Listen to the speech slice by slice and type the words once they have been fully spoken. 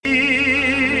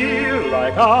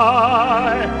like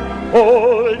I.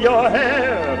 Hold your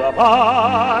head up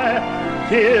high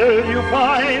till you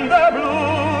find the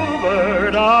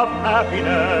bluebird of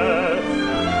happiness.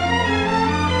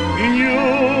 You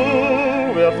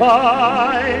will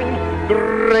find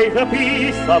greater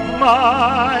peace of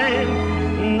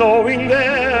mind, knowing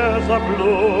there's a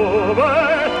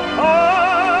bluebird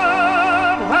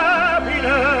of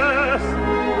happiness.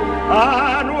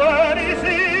 And when he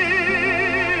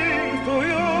sings to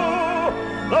you,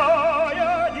 though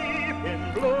you're deep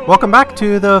in gloom. Welcome back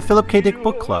to the Philip K. Dick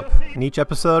Book Club. In each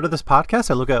episode of this podcast,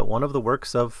 I look at one of the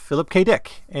works of Philip K.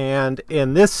 Dick. And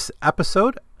in this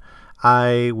episode,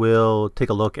 I will take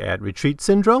a look at Retreat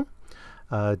Syndrome.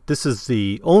 This is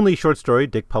the only short story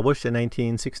Dick published in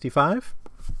 1965.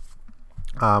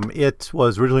 It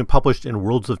was originally published in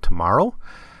Worlds of Tomorrow,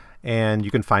 and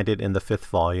you can find it in the 5th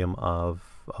volume of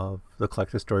the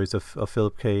collected stories of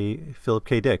Philip K.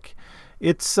 Dick.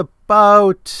 It's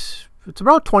about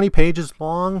 20 pages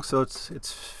long, so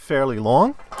it's fairly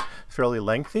long, fairly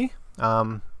lengthy.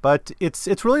 But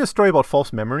it's really a story about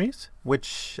false memories,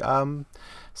 which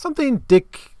something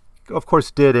Dick, of course,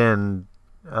 did in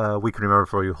We Can Remember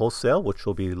For You Wholesale, which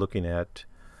we'll be looking at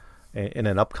in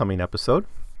an upcoming episode.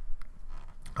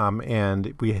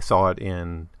 And we saw it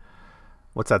in,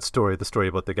 what's that story? The story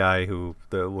about the guy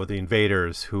the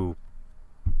invaders who,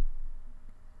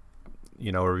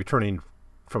 are returning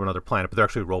from another planet, but they're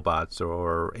actually robots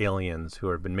or aliens who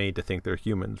have been made to think they're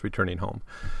humans returning home.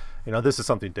 This is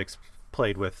something Dick's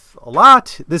played with a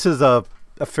lot. This is a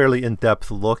fairly in-depth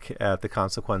look at the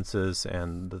consequences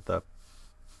and the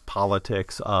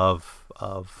politics of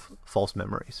false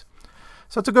memories.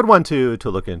 So it's a good one to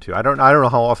look into. I don't know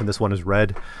how often this one is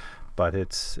read, but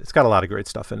it's got a lot of great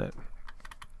stuff in it.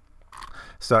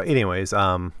 So anyways,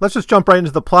 let's just jump right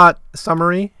into the plot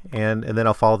summary, and then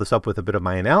I'll follow this up with a bit of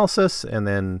my analysis, and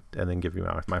then give you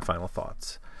my final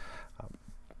thoughts.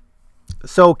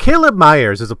 So Caleb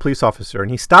Myers is a police officer, and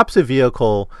he stops a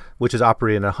vehicle which is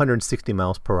operating at 160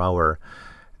 miles per hour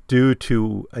due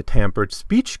to a tampered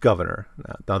speech governor.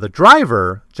 Now the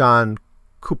driver, John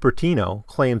Cupertino,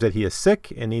 claims that he is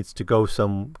sick and needs to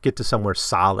get to somewhere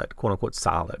solid, quote unquote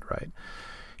solid, right?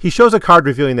 He shows a card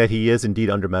revealing that he is indeed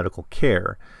under medical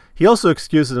care. He also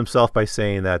excuses himself by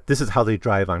saying that this is how they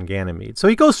drive on Ganymede. So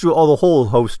he goes through the whole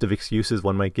host of excuses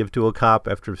one might give to a cop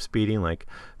after speeding, like,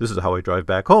 this is how I drive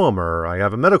back home, or I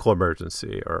have a medical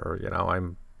emergency, or,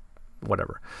 I'm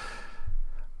whatever.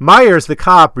 Myers, the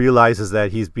cop, realizes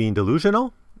that he's being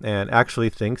delusional and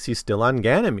actually thinks he's still on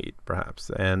Ganymede,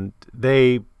 perhaps. And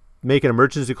they make an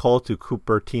emergency call to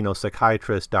Cupertino's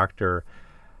psychiatrist, Dr.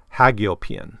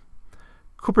 Hagiopian.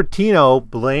 Cupertino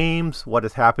blames what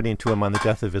is happening to him on the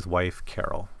death of his wife,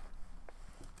 Carol.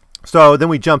 So then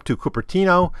we jump to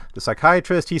Cupertino, the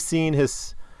psychiatrist. He's seeing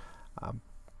his...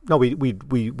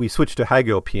 we switch to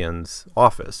Hagiopian's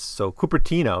office. So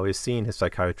Cupertino is seeing his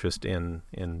psychiatrist in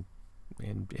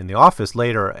the office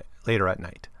later at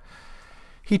night.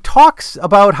 He talks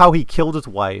about how he killed his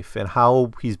wife and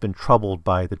how he's been troubled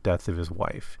by the death of his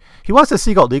wife. He wants to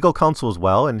seek out legal counsel as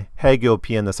well, and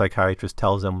Hagiopian, the psychiatrist,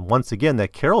 tells him once again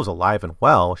that Carol's alive and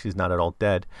well. She's not at all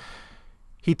dead.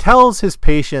 He tells his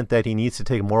patient that he needs to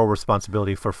take moral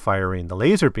responsibility for firing the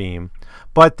laser beam,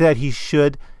 but that he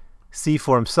should see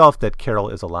for himself that Carol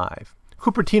is alive.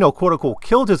 Cupertino, quote-unquote,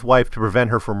 killed his wife to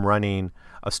prevent her from running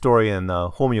a story in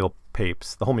the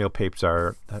homeopapes. The homeopapes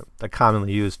are a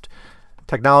commonly used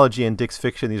technology in Dick's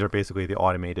fiction. These are basically the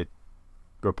automated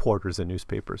reporters in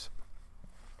newspapers.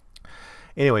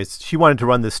 Anyways, she wanted to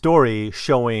run this story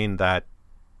showing that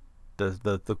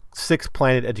the Sixth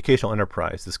Planet Educational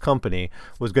Enterprise, this company,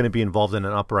 was going to be involved in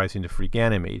an uprising to free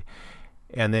Ganymede.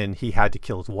 And then he had to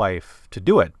kill his wife to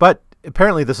do it. But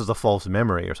apparently this is a false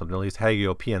memory or something. At least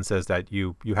Hagiopian says that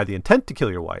you had the intent to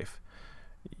kill your wife.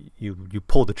 You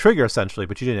pulled the trigger, essentially,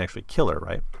 but you didn't actually kill her,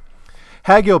 right?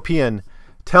 Hagiopian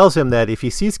tells him that if he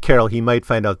sees Carol, he might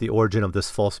find out the origin of this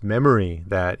false memory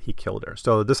that he killed her.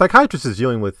 So the psychiatrist is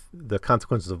dealing with the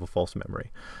consequences of a false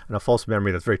memory, and a false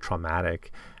memory that's very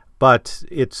traumatic, but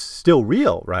it's still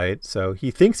real, right? So he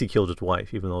thinks he killed his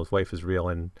wife, even though his wife is real,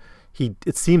 and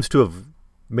it seems to have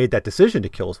made that decision to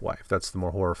kill his wife. That's the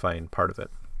more horrifying part of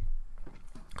it.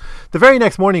 The very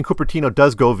next morning, Cupertino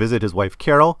does go visit his wife,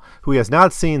 Carol, who he has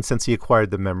not seen since he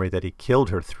acquired the memory that he killed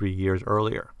her 3 years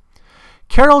earlier.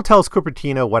 Carol tells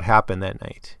Cupertino what happened that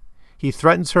night. He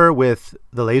threatens her with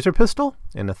the laser pistol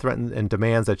and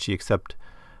demands that she accept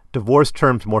divorce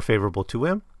terms more favorable to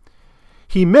him.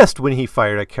 He missed when he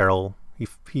fired at Carol.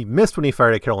 He missed when he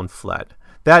fired at Carol and fled.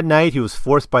 That night, he was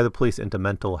forced by the police into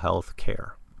mental health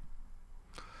care.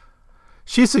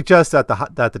 She suggests that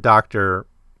the doctor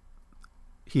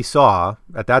he saw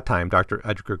at that time, Dr.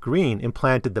 Edgar Green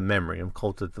implanted the memory,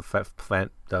 implanted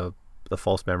the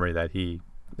false memory that he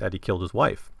killed his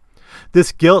wife.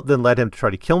 This guilt then led him to try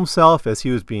to kill himself as he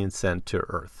was being sent to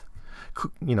Earth,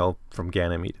 from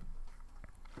Ganymede.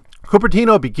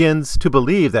 Cupertino begins to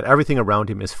believe that everything around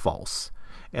him is false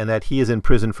and that he is in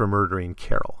prison for murdering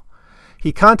Carol.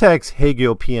 He contacts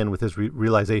Hagiopian with his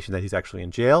realization that he's actually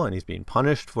in jail and he's being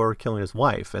punished for killing his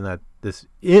wife, and that this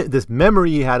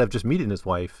memory he had of just meeting his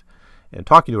wife and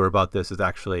talking to her about this is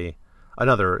actually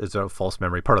is a false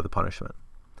memory, part of the punishment.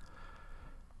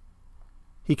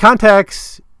 He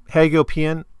contacts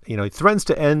Hagiopian. He threatens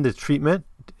to end the treatment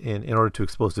in order to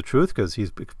expose the truth, because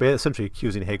he's essentially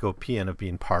accusing Hagiopian of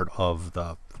being part of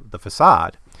the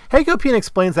facade. Hagiopian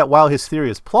explains that while his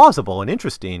theory is plausible and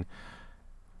interesting,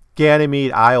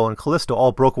 Ganymede, Io, and Callisto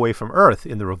all broke away from Earth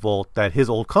in the revolt that his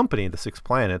old company, the Six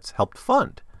Planets, helped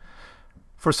fund.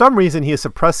 For some reason, he is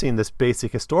suppressing this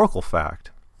basic historical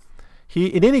fact.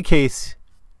 In any case,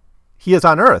 he is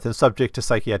on Earth and subject to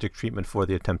psychiatric treatment for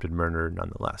the attempted murder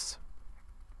nonetheless.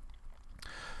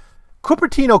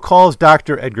 Cupertino calls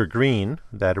Dr. Edgar Green,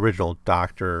 that original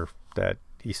doctor that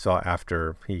he saw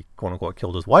after he, quote-unquote,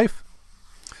 killed his wife.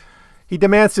 He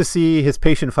demands to see his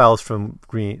patient files from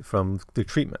the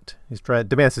treatment. He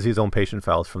demands to see his own patient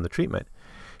files from the treatment.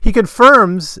 He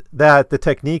confirms that the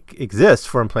technique exists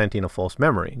for implanting a false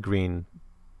memory. Green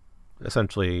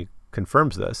essentially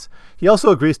confirms this. He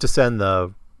also agrees to send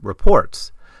the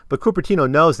reports, but Cupertino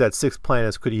knows that Six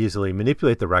Planets could easily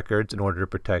manipulate the records in order to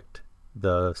protect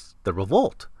the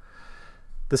revolt.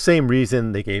 The same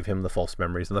reason they gave him the false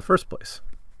memories in the first place.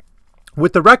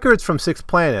 With the records from Six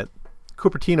Planet,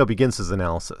 Cupertino begins his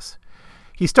analysis.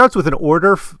 He starts with the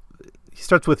order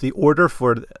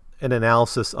for an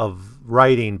analysis of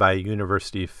writing by a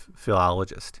university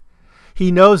philologist.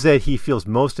 He knows that he feels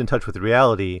most in touch with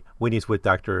reality when he's with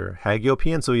Dr.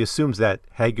 Hagiopian, so he assumes that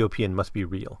Hagiopian must be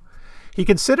real. He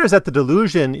considers that the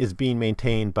delusion is being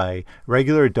maintained by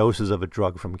regular doses of a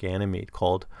drug from Ganymede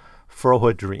called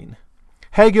frohodrine.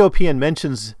 Hagiopian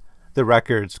mentions the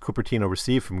records Cupertino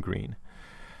received from Green.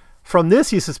 From this,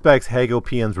 he suspects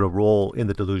Hagiopian's role in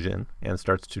the delusion and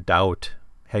starts to doubt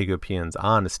Hagiopian's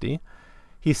honesty.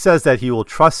 He says that he will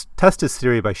test his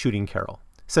theory by shooting Carol.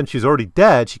 Since she's already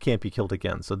dead, she can't be killed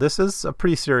again. So this is a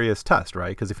pretty serious test,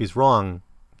 right? Because if he's wrong,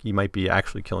 he might be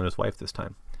actually killing his wife this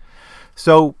time.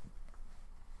 So,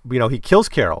 he kills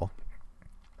Carol,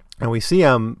 and we see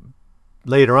him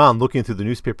later on looking through the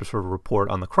newspapers for a report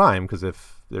on the crime, because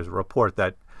if there's a report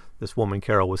that this woman,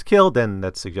 Carol, was killed, then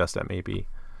that suggests that maybe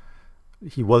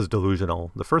he was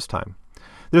delusional the first time.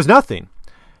 There's nothing.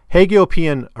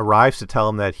 Hagiopian arrives to tell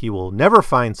him that he will never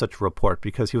find such a report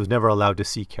because he was never allowed to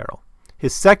see Carol.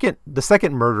 The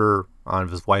second murder on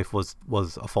his wife was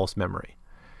a false memory.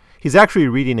 He's actually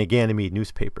reading a Ganymede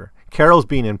newspaper. Carol's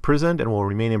being imprisoned and will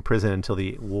remain in prison until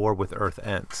the war with Earth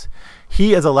ends.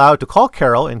 He is allowed to call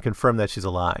Carol and confirm that she's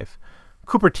alive.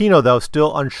 Cupertino, though,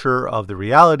 still unsure of the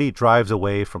reality, drives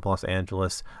away from Los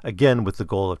Angeles, again with the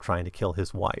goal of trying to kill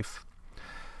his wife.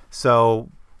 So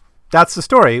that's the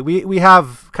story. We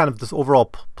have kind of this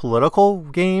overall political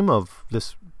game of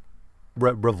this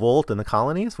revolt in the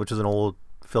colonies, which is an old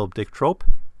Philip Dick trope.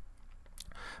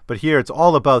 But here it's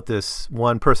all about this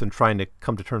one person trying to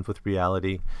come to terms with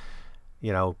reality,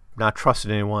 not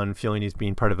trusting anyone, feeling he's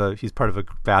part of a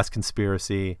vast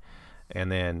conspiracy.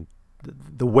 And then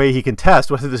the way he can test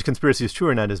whether this conspiracy is true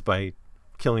or not is by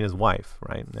killing his wife,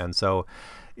 right? And so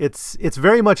it's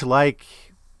very much like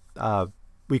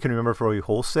We Can Remember for You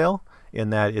Wholesale,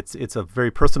 in that it's a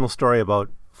very personal story about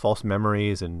false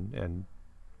memories and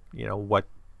what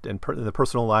in the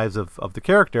personal lives of the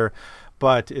character,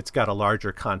 but it's got a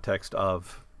larger context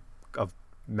of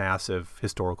massive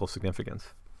historical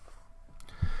significance.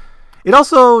 It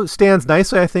also stands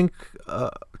nicely, I think,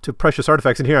 to Precious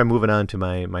Artifacts, and here I'm moving on to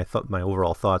my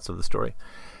overall thoughts of the story.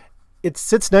 It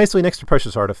sits nicely next to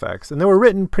Precious Artifacts, and they were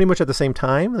written pretty much at the same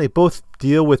time. They both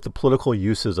deal with the political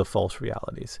uses of false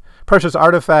realities. Precious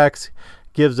Artifacts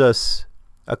gives us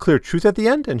a clear truth at the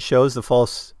end and shows the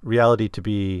false reality to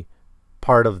be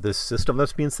part of this system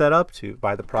that's being set up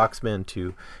by the Proxmen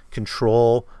to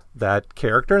control that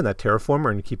character and that terraformer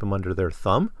and keep him under their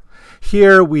thumb.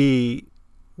 Here we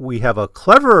have a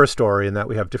cleverer story in that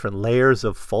we have different layers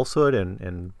of falsehood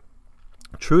and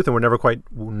truth, and we never quite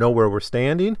know where we're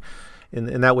standing.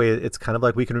 In that way, it's kind of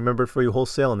like We Can Remember For You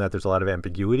Wholesale, in that there's a lot of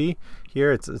ambiguity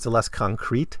here. It's less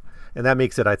concrete, and that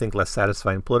makes it, I think, less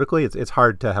satisfying politically. It's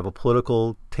hard to have a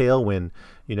political tale when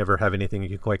you never have anything you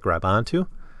can quite grab onto,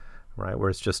 right? Where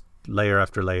it's just layer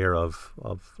after layer of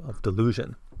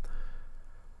delusion.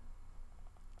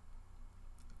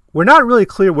 We're not really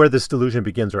clear where this delusion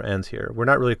begins or ends here. We're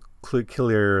not really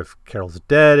clear if Carol's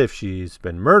dead, if she's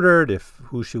been murdered, if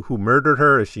who murdered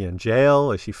her. Is she in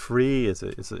jail? Is she free?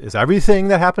 Is everything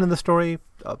that happened in the story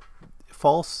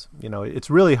false? It's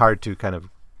really hard to kind of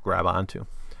grab onto.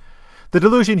 The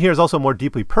delusion here is also more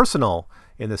deeply personal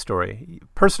in this story.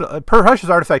 Precious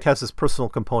Artifact has this personal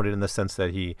component in the sense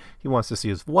that he wants to see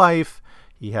his wife.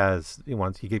 He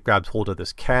grabs hold of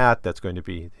this cat that's going to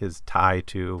be his tie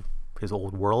to his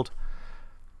old world.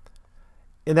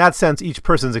 In that sense, each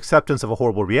person's acceptance of a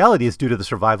horrible reality is due to the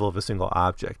survival of a single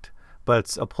object, but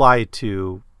it's applied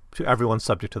to everyone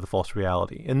subject to the false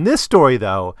reality. In this story,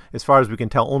 though, as far as we can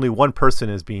tell, only one person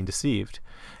is being deceived.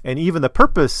 And even the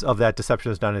purpose of that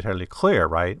deception is not entirely clear,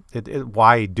 right?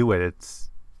 Why do it?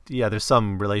 There's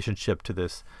some relationship to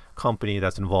this company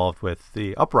that's involved with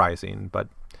the uprising, but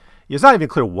it's not even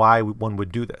clear why one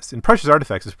would do this. In Precious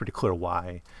Artifacts, it's pretty clear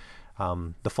why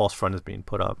the false front is being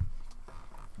put up.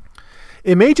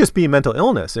 It may just be mental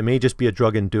illness. It may just be a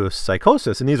drug-induced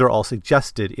psychosis, and these are all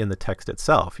suggested in the text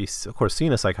itself. He's, of course,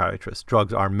 seen a psychiatrist.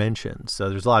 Drugs are mentioned, so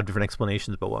there's a lot of different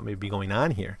explanations about what may be going on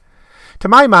here. To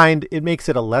my mind, it makes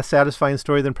it a less satisfying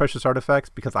story than Precious Artifacts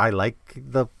because I like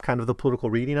the kind of the political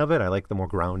reading of it. I like the more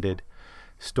grounded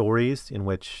stories in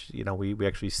which we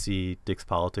actually see Dick's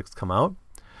politics come out.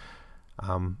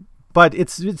 But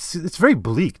it's very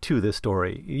bleak too, this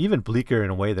story, even bleaker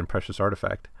in a way than Precious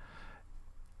Artifact.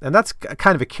 And that's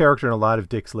kind of a character in a lot of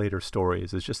Dick's later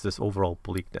stories, is just this overall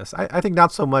bleakness. I think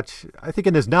not so much. I think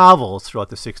in his novels throughout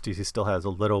the 60s, he still has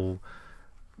a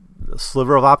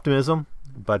sliver of optimism.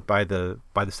 But by the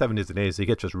 70s and 80s, they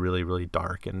get just really, really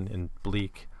dark and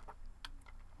bleak.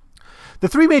 The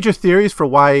three major theories for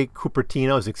why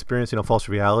Cupertino is experiencing a false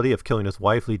reality of killing his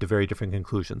wife lead to very different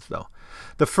conclusions, though.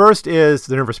 The first is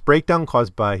the nervous breakdown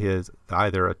caused by his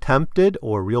either attempted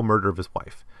or real murder of his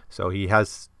wife. So he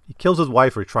kills his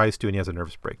wife, or he tries to, and he has a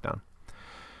nervous breakdown.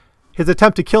 His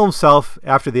attempt to kill himself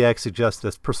after the act suggests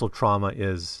that personal trauma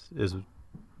is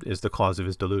the cause of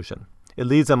his delusion. It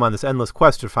leads him on this endless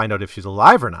quest to find out if she's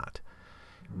alive or not.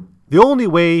 The only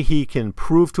way he can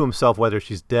prove to himself whether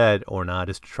she's dead or not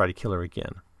is to try to kill her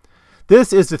again.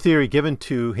 This is the theory given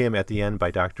to him at the end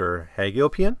by Dr.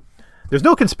 Hagiopian. There's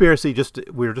no conspiracy,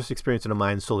 we're just experiencing a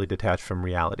mind solely detached from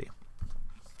reality.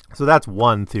 So that's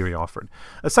one theory offered.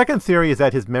 A second theory is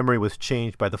that his memory was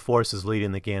changed by the forces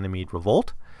leading the Ganymede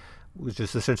Revolt, which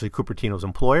is essentially Cupertino's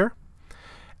employer.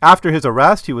 After his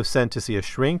arrest, he was sent to see a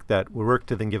shrink that would work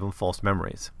to then give him false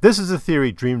memories. This is a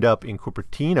theory dreamed up in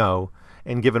Cupertino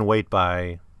and given weight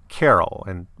by Carol.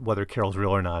 And whether Carol's real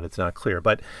or not, it's not clear.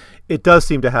 But it does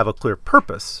seem to have a clear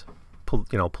purpose,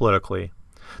 politically.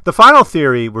 The final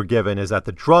theory we're given is that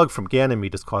the drug from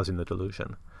Ganymede is causing the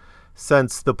delusion.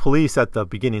 Since the police at the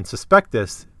beginning suspect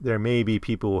this, there may have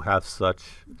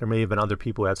been other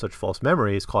people who had such false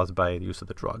memories caused by the use of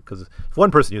the drug. Because if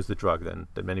one person used the drug, then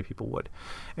many people would.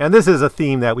 And this is a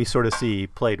theme that we sort of see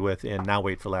played with in Now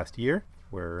Wait for Last Year,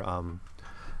 where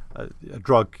a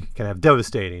drug can have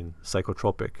devastating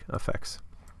psychotropic effects.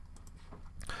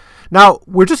 Now,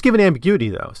 we're just given ambiguity,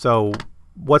 though. So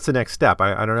what's the next step?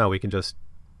 I don't know. We can just...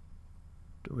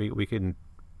 We can...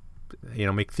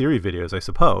 make theory videos, I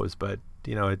suppose, but,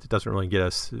 it doesn't really get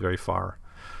us very far.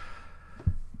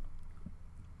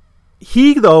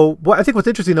 I think what's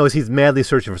interesting, though, is he's madly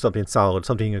searching for something solid,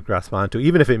 something he can grasp onto,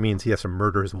 even if it means he has to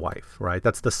murder his wife, right?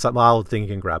 That's the solid thing he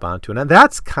can grab onto. And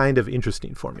that's kind of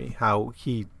interesting for me, how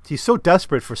he's so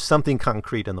desperate for something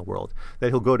concrete in the world that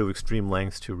he'll go to extreme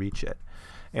lengths to reach it.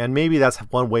 And maybe that's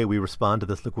one way we respond to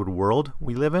this liquid world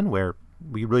we live in, where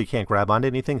we really can't grab onto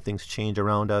anything. Things change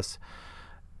around us.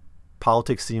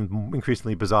 Politics seem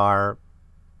increasingly bizarre.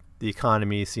 The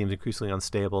economy seems increasingly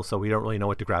unstable, so we don't really know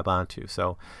what to grab onto.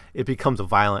 So it becomes a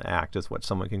violent act is what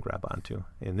someone can grab onto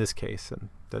in this case, and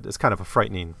that is kind of a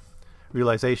frightening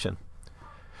realization.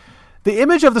 The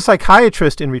image of the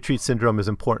psychiatrist in Retreat Syndrome is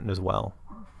important as well.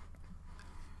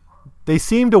 They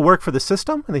seem to work for the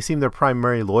system, and they seem their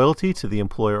primary loyalty to the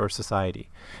employer or society.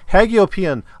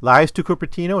 Hagiopian lies to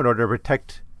Cupertino in order to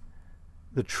protect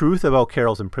the truth about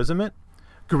Carol's imprisonment.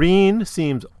 Green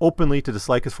seems openly to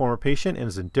dislike his former patient and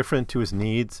is indifferent to his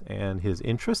needs and his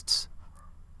interests.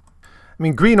 I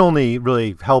mean, Green only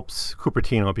really helps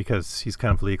Cupertino because he's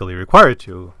kind of legally required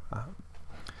to.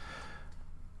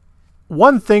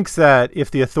 One thinks that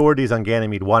if the authorities on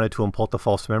Ganymede wanted to impult a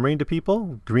false memory into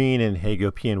people, Green and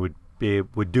Hagiopian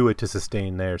would do it to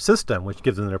sustain their system, which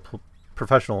gives them their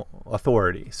professional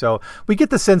authority. So we get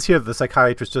the sense here of the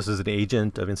psychiatrist just as an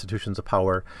agent of institutions of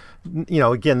power.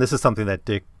 Again, this is something that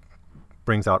Dick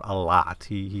brings out a lot.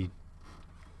 He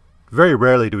very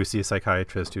rarely do we see a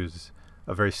psychiatrist who's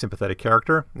a very sympathetic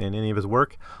character in any of his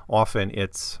work. Often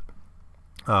it's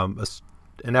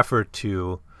an effort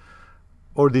to,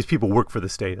 or these people work for the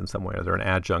state in some way, or they're an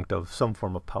adjunct of some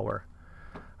form of power.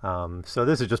 So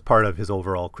this is just part of his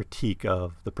overall critique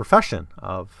of the profession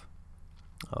of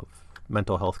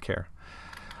mental health care.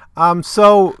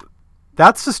 So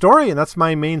that's the story, and that's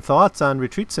my main thoughts on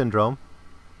retreat syndrome.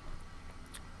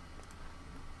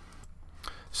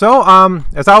 So,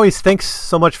 as always, thanks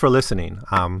so much for listening.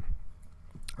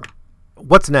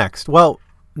 What's next? Well,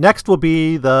 next will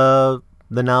be the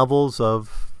novels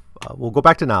of... we'll go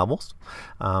back to novels.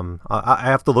 I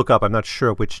have to look up. I'm not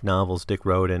sure which novels Dick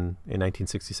wrote in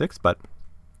 1966, but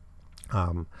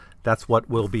that's what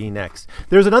will be next.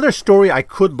 There's another story I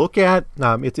could look at.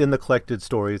 It's in the collected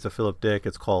stories of Philip Dick.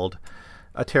 It's called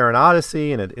A Terran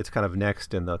Odyssey, and it's kind of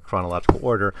next in the chronological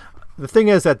order. The thing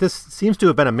is that this seems to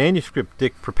have been a manuscript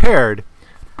Dick prepared,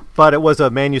 but it was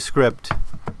a manuscript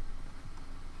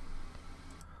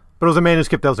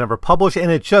that was never published, and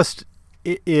it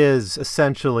is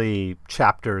essentially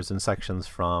chapters and sections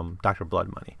from Dr.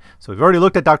 Blood Money. So we've already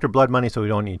looked at Dr. Blood Money, so we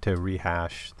don't need to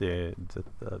rehash the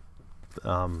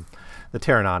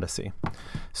Terran Odyssey.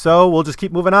 So we'll just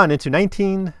keep moving on into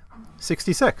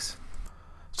 1966.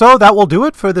 So that will do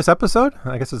it for this episode.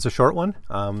 I guess it's a short one.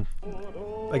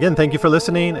 Again, thank you for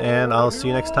listening, and I'll see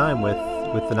you next time with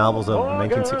the novels of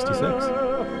 1966.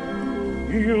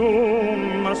 You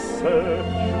must search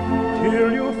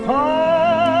till you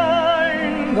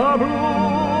find the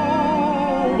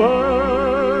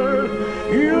bluebird.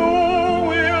 You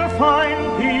will find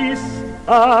peace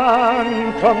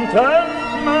and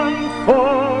contentment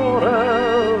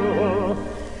forever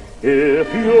if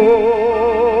you